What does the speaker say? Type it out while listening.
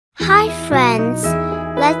Hi friends,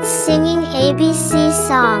 let's singing ABC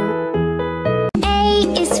song. A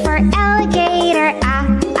is for alligator,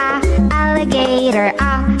 alligator,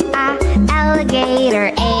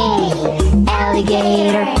 alligator, A.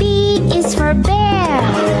 Alligator. B is for bear,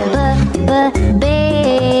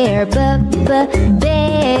 bear, bear,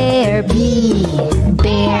 B.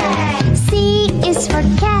 Bear. C is for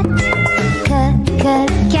cat, cat,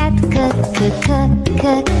 cat,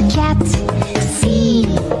 C.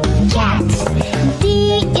 Cat. D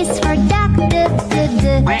is for duck, duck,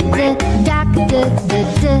 duck,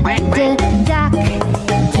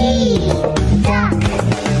 D. Duck.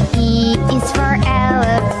 E is for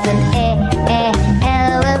elephant, elephant,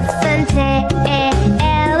 elephant.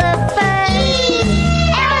 Elephant.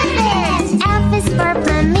 F is for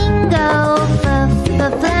flamingo,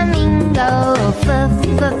 flamingo,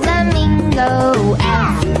 flamingo,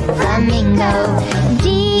 F. Flamingo. G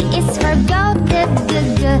is for goat,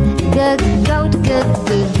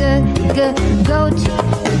 goat,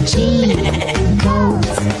 G. Goat.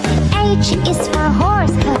 H is for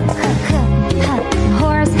horse,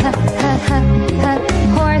 horse,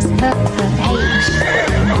 horse, H.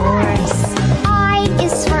 Horse. I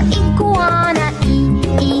is for iguana,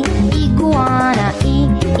 iguana,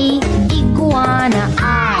 iguana, I.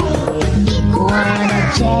 Iguana.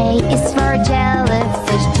 J is for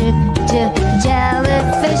jellyfish,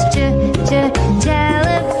 jellyfish, jellyfish.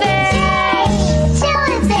 Jellyfish.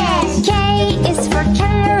 K is for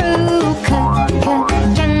kangaroo,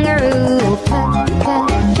 kangaroo,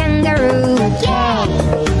 kangaroo, K.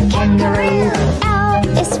 Kangaroo. L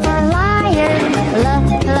is for lion, lion,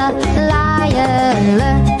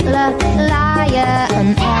 lion,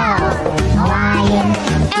 L. Lion.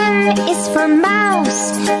 M is for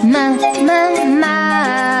mouse, mouse, mouse,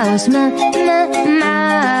 mouse.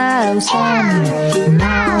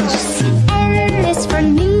 N is for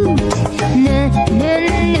newt,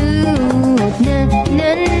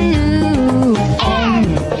 N,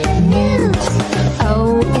 newt.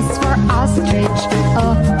 O is for ostrich,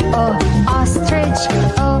 ostrich,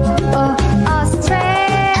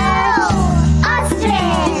 ostrich.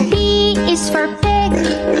 Ostrich. P is for pig,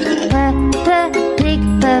 pig,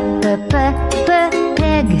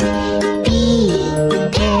 pig, P.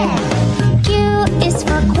 Pig. Q is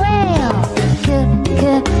for quail,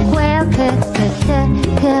 quail,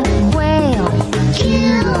 quail, Q.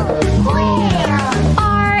 Quail.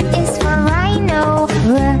 R is for rhino,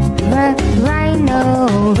 rhino,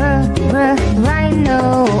 rhino,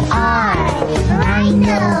 R.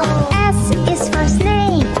 Rhino. S is for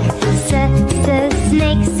snake, snake,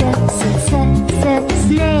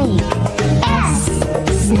 snake, S.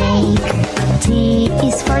 Snake. T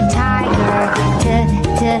is for tiger,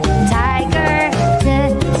 tiger, tiger,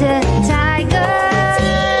 tiger.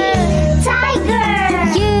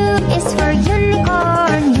 U is for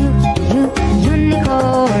unicorn,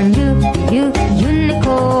 unicorn,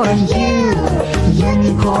 unicorn,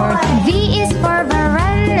 unicorn. V is for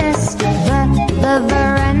varanus,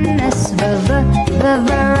 varanus,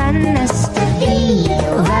 varanus, V.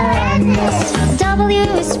 Varanus. W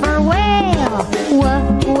is for whale,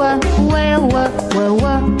 whale,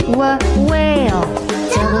 whale,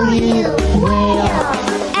 W. Whale.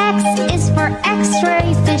 X is for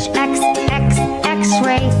X-ray fish,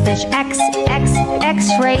 X-ray fish,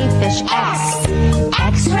 X-ray fish, X.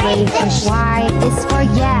 X-ray fish. Y is for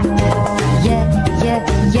yak, yak.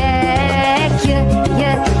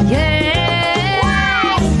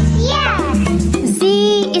 Z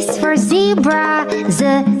is for zebra,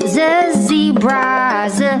 zebra,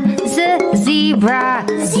 zebra,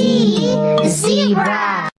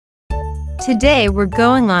 zebra. Today we're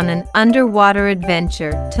going on an underwater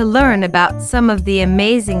adventure to learn about some of the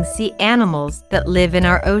amazing sea animals that live in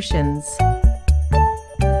our oceans.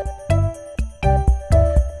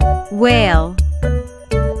 Whale,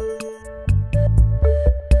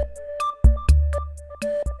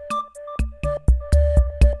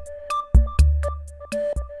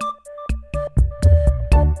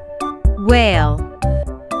 whale,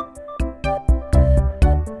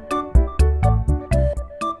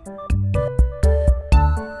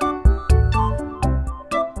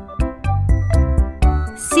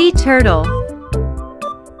 sea turtle,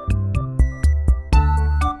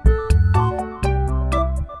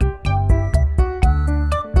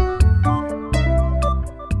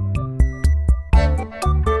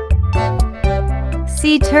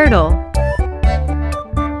 sea turtle,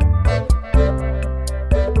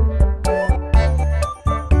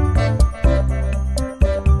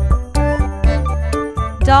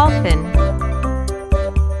 dolphin,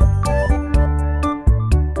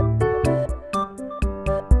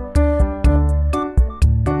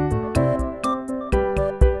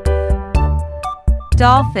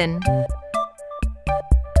 Dolphin,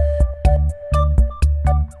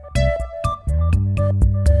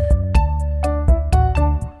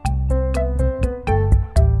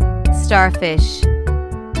 starfish,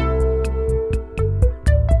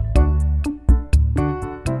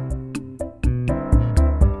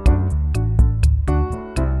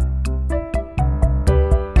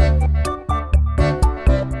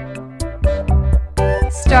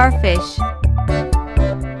 starfish,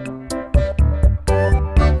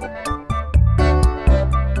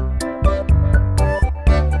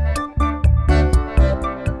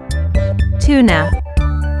 tuna,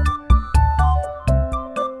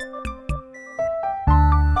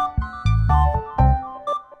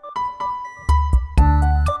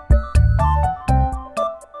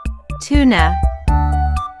 tuna,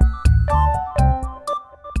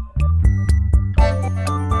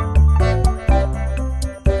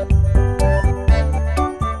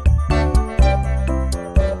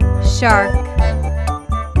 shark,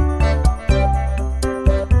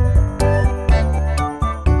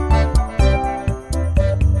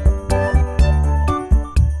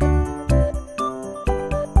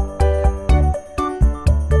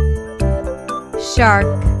 shark,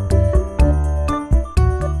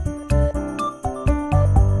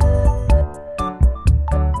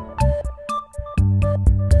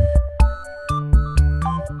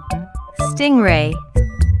 stingray,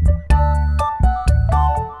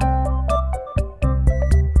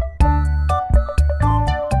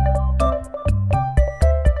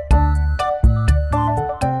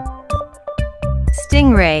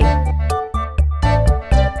 stingray,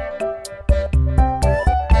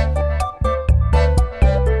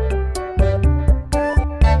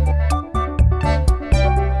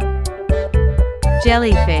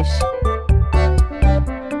 jellyfish,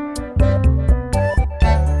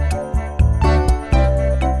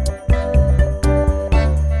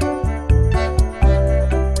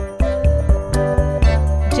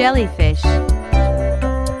 jellyfish,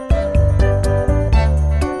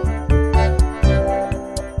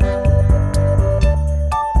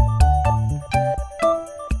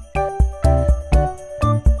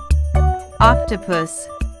 octopus,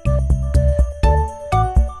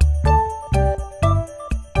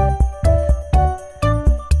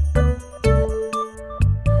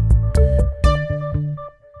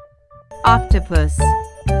 octopus,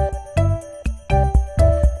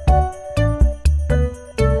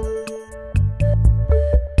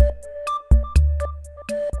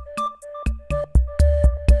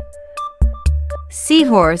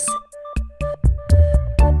 seahorse,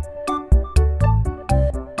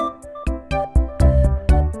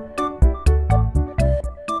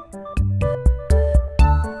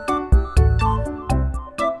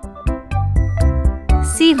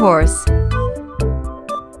 seahorse,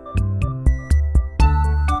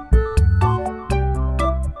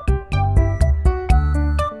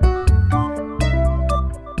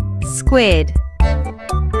 squid,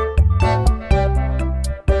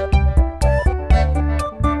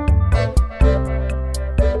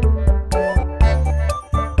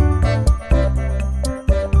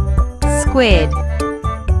 squid,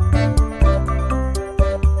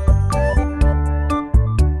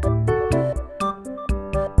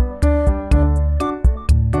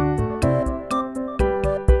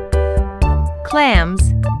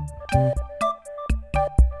 clams,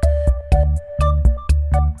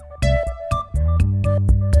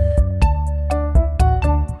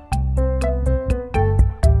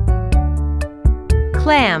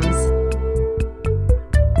 clams,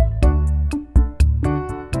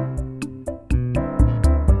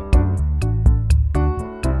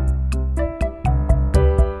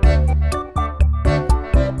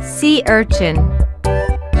 sea urchin,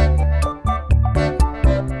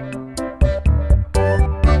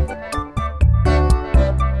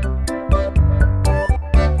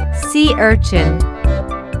 sea urchin,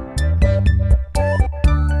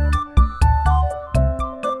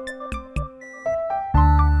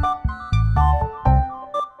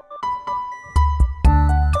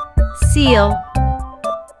 seal,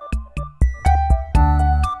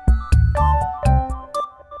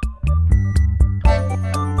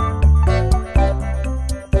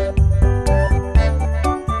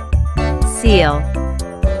 seal,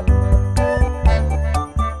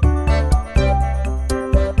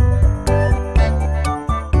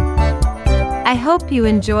 I hope you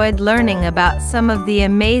enjoyed learning about some of the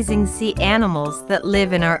amazing sea animals that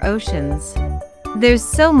live in our oceans. There's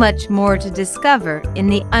so much more to discover in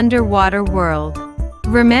the underwater world.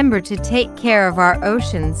 Remember to take care of our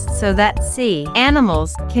oceans so that sea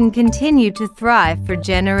animals can continue to thrive for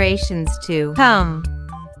generations to come.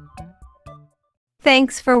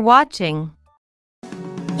 Thanks for watching.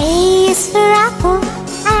 A is for apple,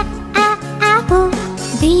 apple.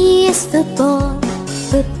 B is for ball,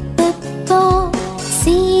 ball.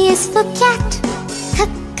 C is for cat,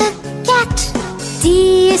 cat.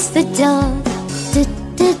 D is for dog,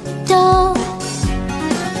 dog.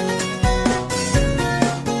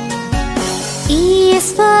 E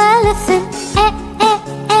is for elephant,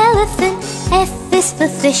 elephant. F is for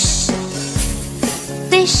fish,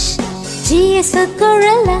 fish. G is for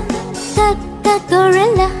gorilla,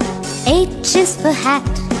 gorilla. H is for hat,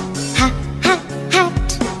 hat.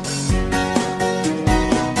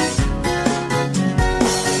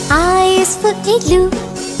 I is for igloo,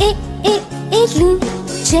 igloo.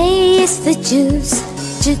 J is for juice,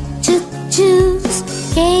 juice.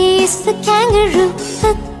 K is for kangaroo,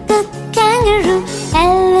 kangaroo.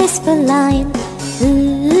 L is for lion,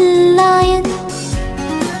 lion.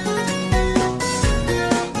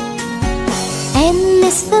 M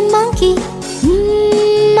is for monkey,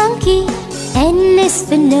 monkey. N is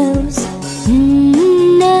for nose,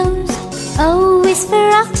 nose. O is for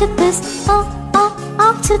octopus,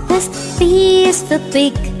 octopus. P is for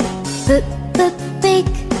pig, pig.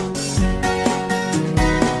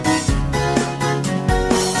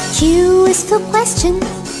 Q is for question,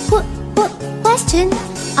 question.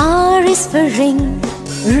 R is for ring,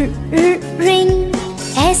 ring.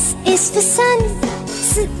 S is for sun,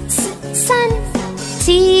 sun.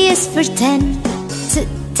 T is for ten,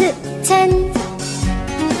 ten.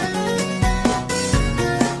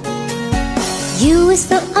 U is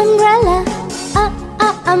for umbrella,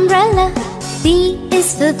 umbrella. V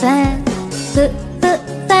is for van,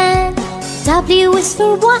 van. W is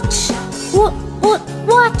for watch,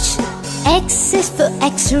 watch. X is for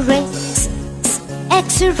X-ray,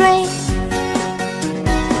 X-ray.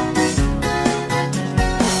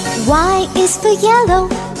 Y is for yellow,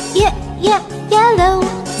 yellow.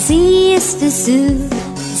 Z is for zoo,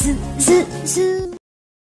 zoo.